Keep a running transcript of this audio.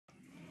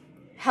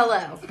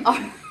Hello.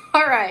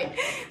 All right.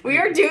 We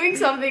are doing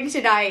something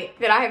tonight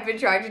that I have been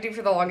trying to do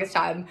for the longest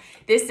time.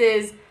 This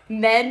is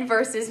men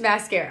versus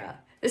mascara.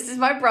 This is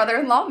my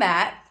brother-in-law,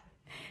 Matt,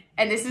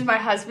 and this is my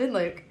husband,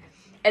 Luke.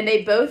 And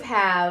they both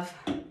have,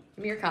 give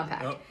me your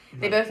compact. Oh,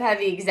 they both have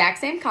the exact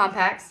same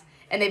compacts,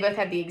 and they both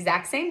have the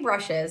exact same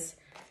brushes,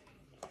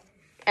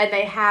 and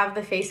they have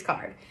the face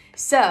card.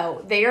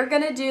 So they are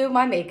going to do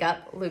my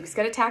makeup. Luke's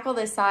going to tackle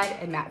this side,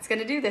 and Matt's going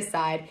to do this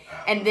side.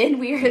 And then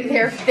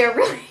they're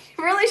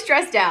really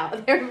stressed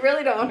out. They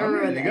really don't want to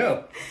ruin it.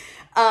 Go.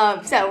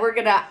 So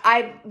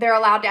they're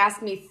allowed to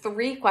ask me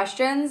 3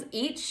 questions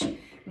each,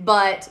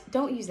 but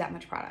don't use that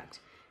much product.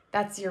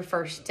 That's your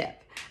first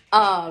tip.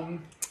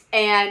 And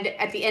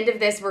at the end of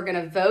this, we're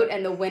going to vote,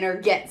 and the winner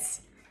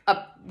gets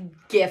a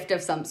gift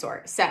of some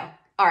sort. So,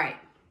 all right.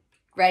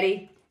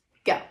 Ready?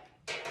 Go.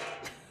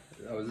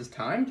 Oh, is this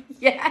timed?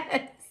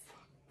 Yes.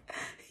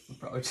 I'm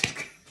probably just...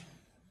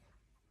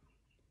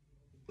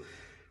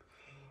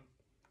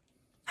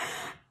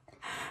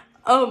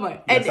 Oh my.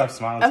 And, stop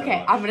smiling okay, so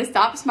much. I'm going to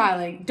stop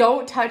smiling.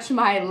 Don't touch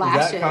my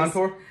lashes. Is that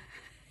contour?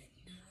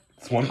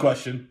 It's one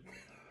question.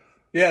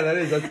 Yeah, that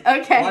is.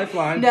 That's okay.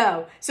 Lifeline.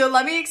 No. So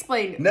let me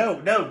explain.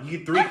 No. You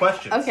get 3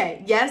 questions.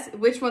 Okay. Yes.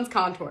 Which one's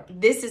contour?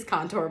 This is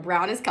contour.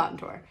 Brown is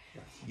contour.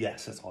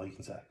 Yes, that's all you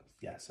can say.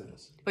 Yes, it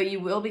is. But you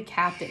will be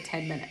capped at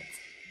 10 minutes.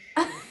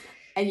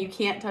 And you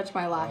can't touch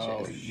my lashes.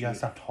 Oh, you gotta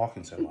stop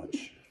talking so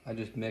much. I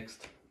just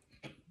mixed.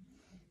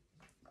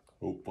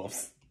 Oh,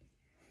 buffs.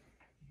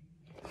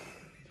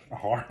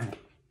 Hard.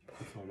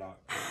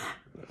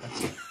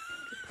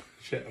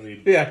 Shit, I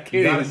mean, yeah, I can't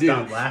you gotta even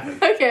stop laughing.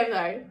 Okay, I'm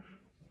sorry.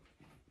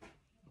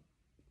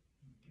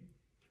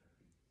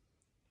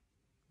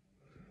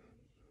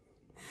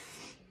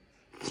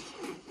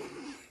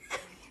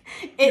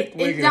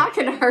 It's not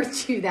gonna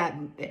hurt you that.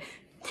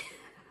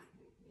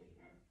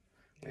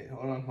 Wait,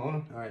 hold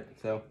on. All right,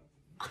 so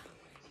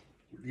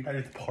You're not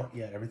at the part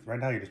yet. Right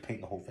now, you're just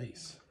painting the whole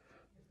face.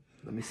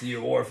 Let me see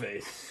your war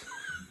face.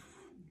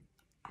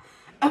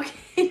 Okay.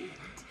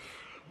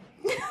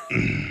 I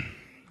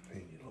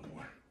need a little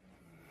more.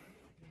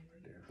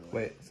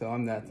 Wait, so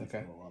I'm that.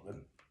 Okay.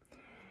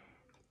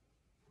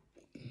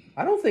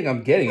 I don't think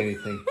I'm getting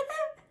anything.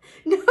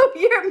 No,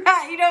 you're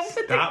not. You don't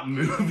put Stop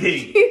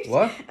moving.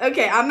 What?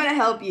 Okay, I'm gonna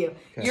help you.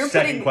 Okay. You're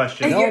Second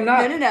question. No, I'm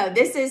not. No.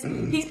 This is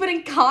he's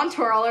putting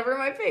contour all over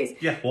my face.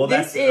 Yeah, well,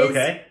 that's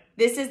okay.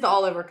 This is the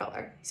all over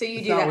color. So you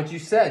That's do not that. what you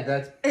said.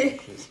 That's.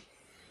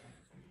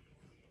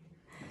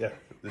 Yeah,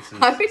 this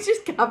is. I would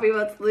just copy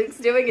what Luke's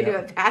doing and do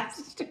it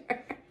faster.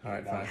 All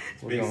right, fine.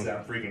 Because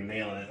I'm freaking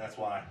nailing it. That's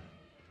why.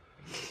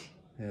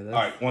 Yeah, all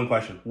right, one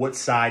question. What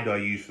side do I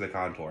use for the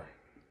contour?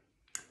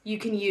 You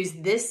can use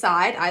this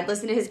side. I'd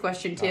listen to his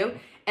question too,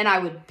 and I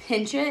would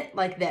pinch it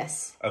like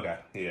this. Okay,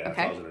 yeah, that's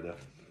what I was gonna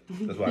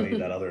do. That's why I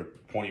need that other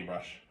pointy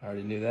brush. I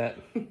already knew that.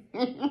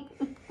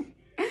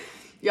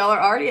 Y'all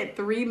are already at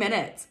 3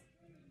 minutes.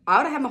 I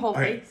would have had my whole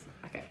face.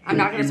 Okay, I'm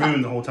not gonna talk. You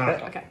ruined the whole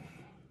time. Okay.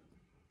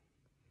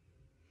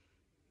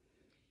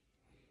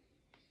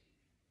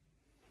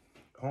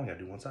 I only gotta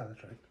do one side.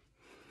 That's right.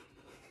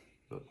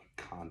 But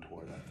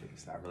contour that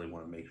face. I really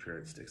want to make sure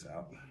it sticks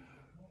out.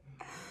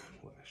 A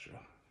little extra.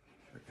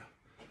 There we go.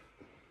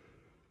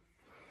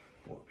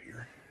 Pull up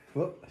here.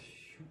 Whoop.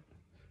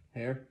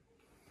 Hair.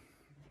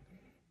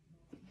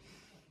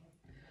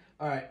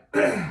 All right.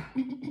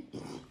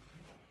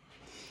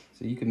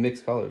 So you can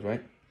mix colors,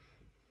 right?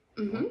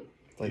 Mm-hmm.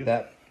 Like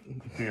that.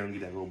 Here, let me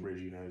get that little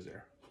bridgy nose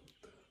there.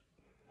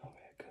 Oh,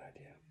 man, good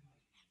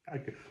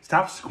idea.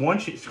 Stop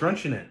scrunching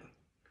it.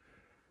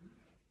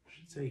 I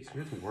should say,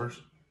 you're the worst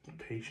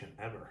patient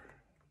ever.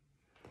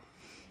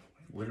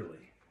 Literally.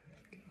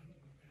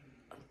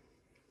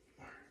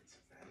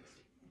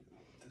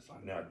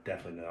 No,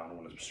 definitely no. I don't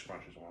want to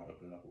scrunch this. I want to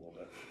open it up a little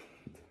bit.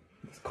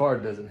 This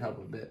card doesn't help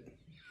a bit.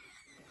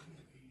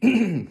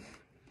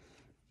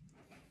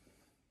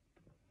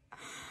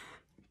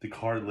 The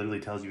card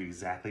literally tells you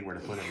exactly where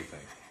to put everything.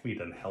 It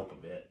doesn't help a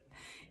bit.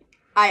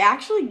 I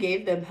actually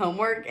gave them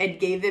homework and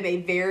gave them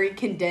a very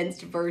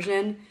condensed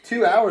version.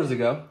 2 hours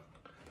ago.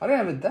 I don't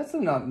have it. That's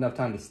not enough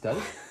time to study.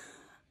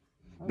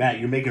 Matt,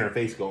 you're making her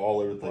face go all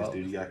over the place,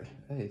 dude. You got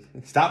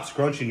stop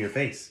scrunching your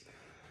face.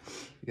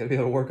 You gotta be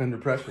able to work under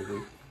pressure,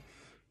 dude.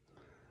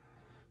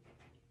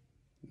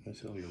 I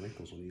see all your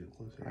wrinkles when you get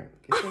closer. All right,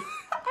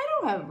 I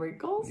don't have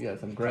wrinkles. you got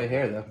some gray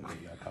hair though.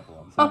 You got a couple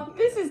of them. Oh,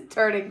 this is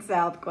turning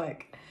south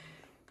quick.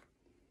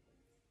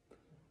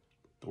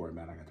 Don't worry,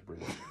 Matt. I got the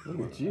bridge.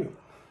 Look at you.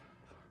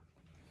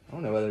 I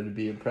don't know whether to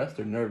be impressed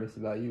or nervous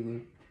about you,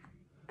 Luke.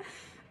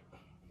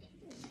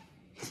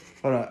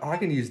 Hold on. I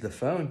can use the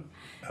phone.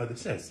 Oh,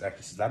 this is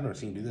actually. I've never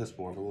seen you do this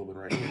before. A little bit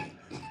right here.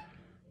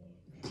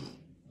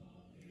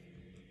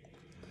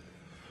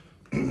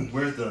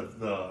 Where's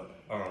the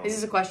This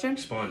is a question?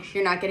 sponge?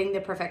 You're not getting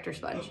the perfector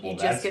sponge. Well, you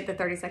just get the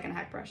 30-second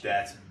hack brush.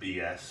 That's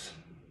BS.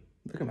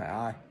 Look at my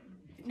eye.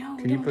 No,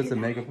 Can you don't put do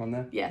some that. makeup on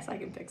that? Yes, I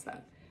can fix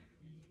that.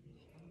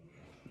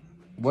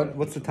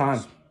 What's the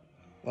time?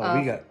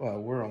 Oh,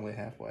 we're only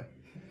halfway. I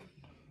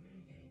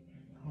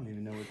don't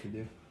even know what to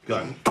do. Go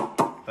ahead.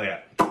 Oh, yeah.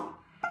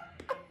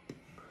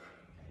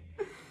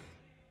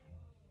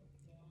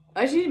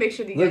 just need to make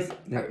sure that you guys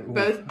are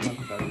both.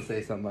 I'm about to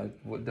say something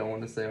I don't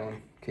want to say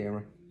on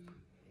camera.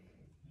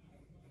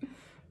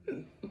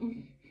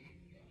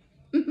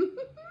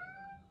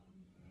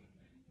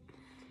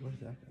 What is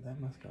that? That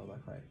must go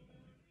like right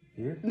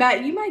here.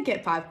 Matt, you might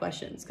get 5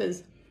 questions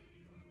because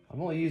I've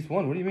only used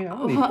one. What do you mean? I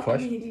don't need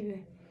questions.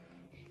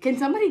 Can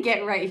somebody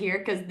get right here?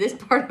 Because this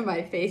part of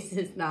my face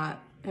is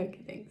not. Okay,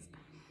 thanks.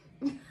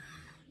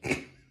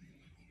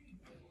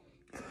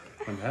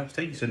 That's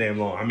taking so damn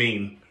long. I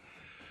mean,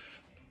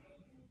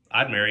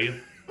 I'd marry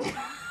you.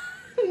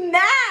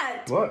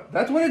 Matt! What?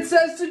 That's what it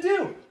says to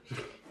do.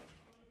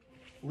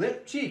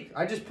 Lip, cheek.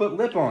 I just put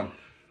lip on.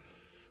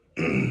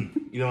 You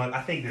know what?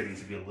 I think there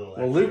needs to be a little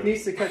extra. Well, Luke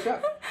needs to catch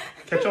up.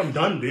 Catch on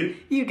done, dude.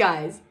 You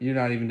guys. You're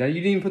not even done. You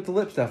didn't even put the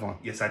lip stuff on.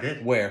 Yes, I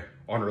did. Where?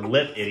 On her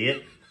lip,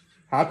 idiot.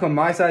 How come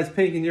my side's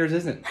pink and yours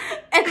isn't?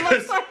 It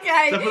looks like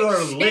I Except for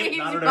her lip, shaved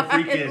not her my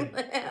freaking-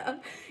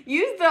 lip.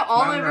 Use the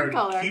all-over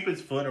color.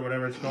 Cupid's foot or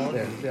whatever it's called.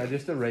 There, I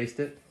just erased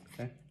it.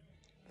 Okay.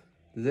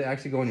 Does it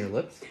actually go on your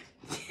lips?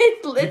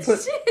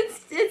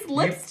 It's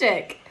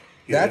lipstick.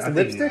 Yeah, That's I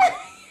think- lipstick?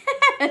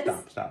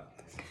 Stop.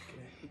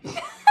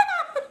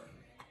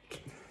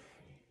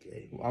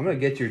 Well, I'm going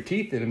to get your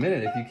teeth in a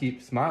minute if you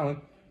keep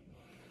smiling.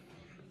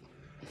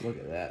 Look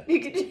at that. You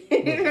could use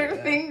your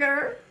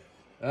finger.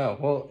 Oh,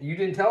 well, you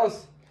didn't tell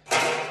us.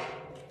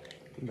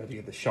 I'm about to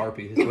get the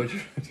Sharpie. Is what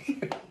you're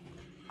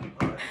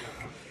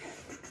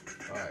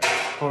All right.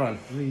 Hold on.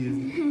 Let me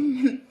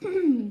use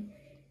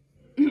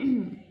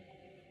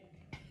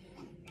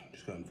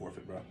Just go ahead and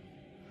forfeit, bro.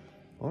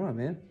 Hold on,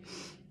 man.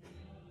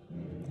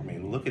 I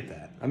mean, look at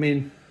that. I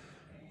mean,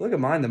 look at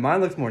mine.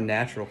 Mine looks more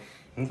natural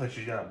Looks like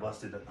she's got a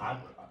busted eye.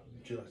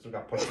 She still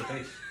got punched in the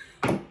face.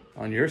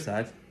 on your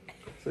side.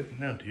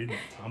 No, dude.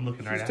 I'm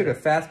looking right Just at took it. a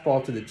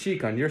fastball to the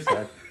cheek on your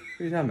side. What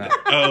are you talking about?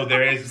 Oh,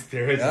 there is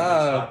a Oh.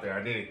 spot there.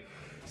 I didn't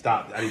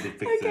stop. I need to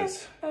fix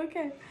this.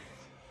 Okay.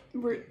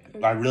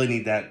 I really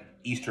need that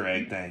Easter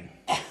egg thing.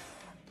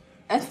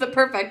 That's the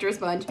perfector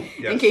sponge. In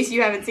Yes. case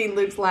you haven't seen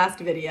Luke's last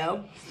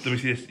video. Let me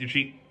see this. Your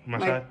cheek, my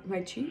side.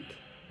 My cheek.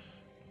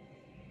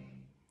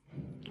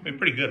 I mean,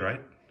 pretty good,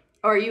 right?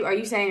 Or are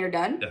you saying you're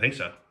done? I think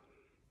so.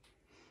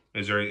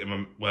 Is there?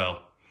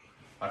 Well,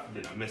 I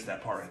missed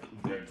that part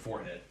there,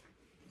 forehead.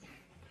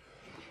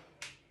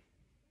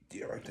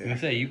 Yeah, right I was gonna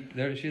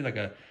there. say she's like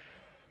a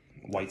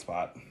White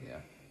spot. yeah.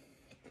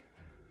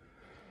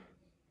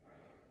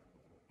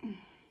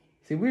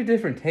 See, we're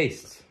different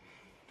tastes.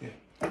 Yeah.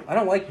 I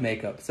don't like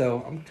makeup,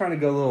 so I'm trying to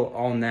go a little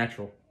all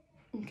natural.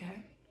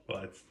 Okay.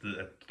 Well, that's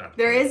not.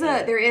 There is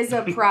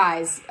a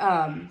prize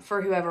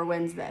for whoever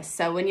wins this.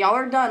 So when y'all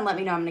are done, let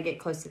me know. I'm gonna get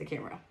close to the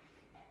camera.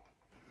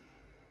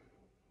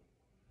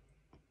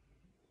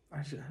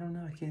 I don't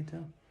know. I can't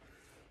tell.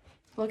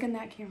 Look in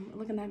that camera.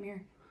 Look in that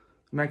mirror.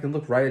 I mean, I can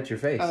look right at your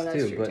face Oh, that's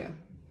too, true but too.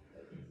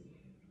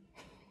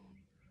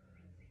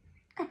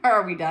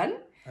 Are we done?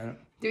 I don't.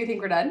 Do we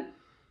think we're done?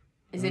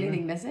 Is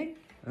anything missing?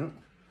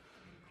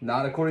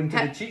 Not according to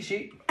the cheat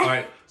sheet. All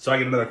right, so I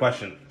get another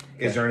question.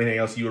 Is there anything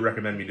else you would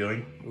recommend me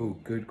doing? Ooh,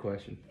 good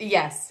question.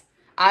 Yes.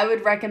 I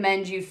would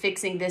recommend you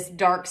fixing this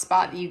dark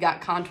spot that you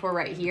got contour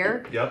right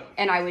here. Yep.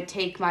 And I would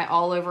take my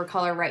all over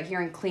color right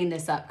here and clean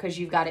this up because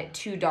you've got it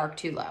too dark,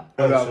 too low.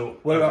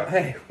 What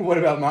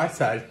about my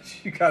side?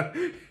 You got.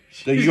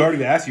 So you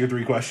already asked your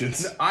 3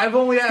 questions. I've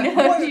only asked You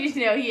one.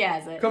 know he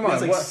has it. Come on,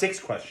 That's like what? 6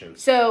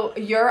 questions. So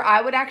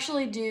I would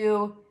actually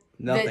do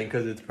Nothing,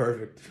 because it's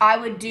perfect.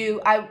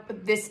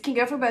 this can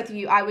go for both of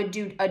you. I would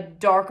do a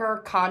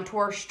darker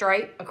contour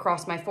stripe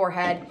across my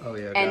forehead. Oh,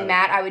 yeah, got And it.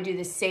 Matt, I would do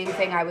the same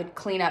thing. I would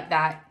clean up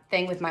that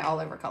thing with my all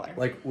over color.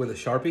 Like with a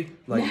Sharpie?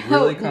 Like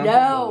No, really contour?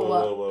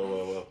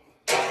 no.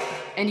 Whoa.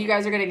 And you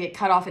guys are going to get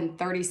cut off in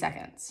 30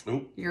 seconds.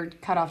 Nope. Your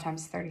cutoff time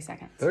is 30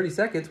 seconds. 30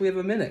 seconds? We have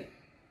a minute.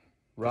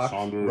 Rox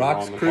on the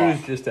Cruz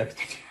clock. just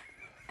texted.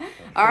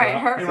 All right,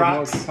 Some more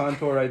Rox.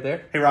 contour right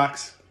there. Hey,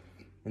 Rox.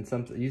 And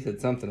something you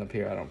said something up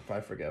here. I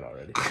forget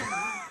already.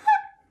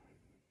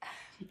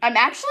 I'm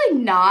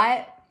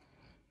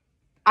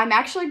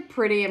actually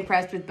pretty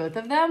impressed with both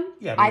of them.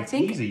 Yeah, I it's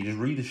think easy. You just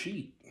read the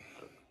sheet.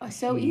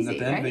 so At easy,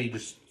 the end of it, right? you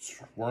just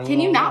swirl Can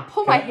it you all not over.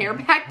 pull my hair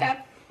back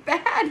that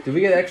bad? Do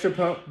we get extra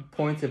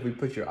points if we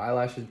put your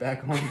eyelashes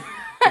back on?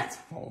 It's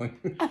falling.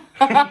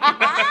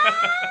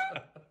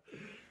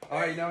 All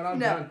right, you know what? I'm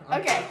No. done.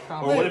 I'm Okay.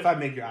 Or what if I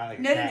make your eye like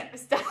a No, cat?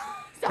 stop.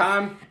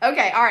 Time.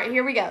 Okay, all right,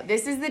 here we go.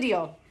 This is the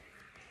deal.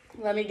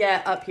 Let me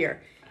get up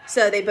here.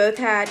 So they both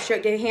had,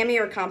 hand me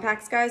your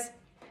compacts, guys.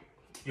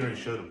 You already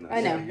showed them that.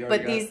 I know, you already but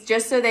got these,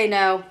 just so they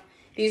know,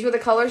 these were the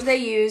colors they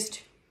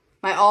used.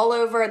 My all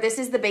over, this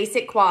is the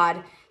basic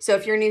quad. So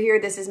if you're new here,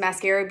 this is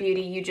Mascara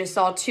Beauty. You just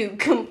saw 2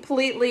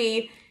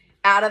 completely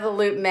out of the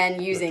loop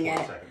men using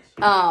it.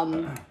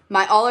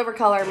 My all over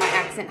color, my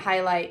accent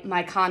highlight,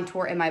 my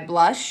contour, and my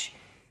blush.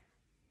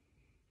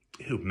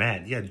 Ew,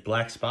 Matt, you had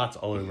black spots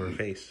all over her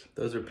face.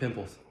 Those are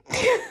pimples.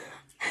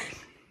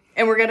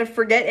 And we're going to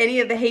forget any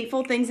of the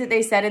hateful things that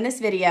they said in this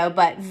video,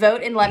 but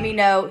vote and let me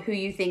know who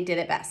you think did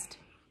it best.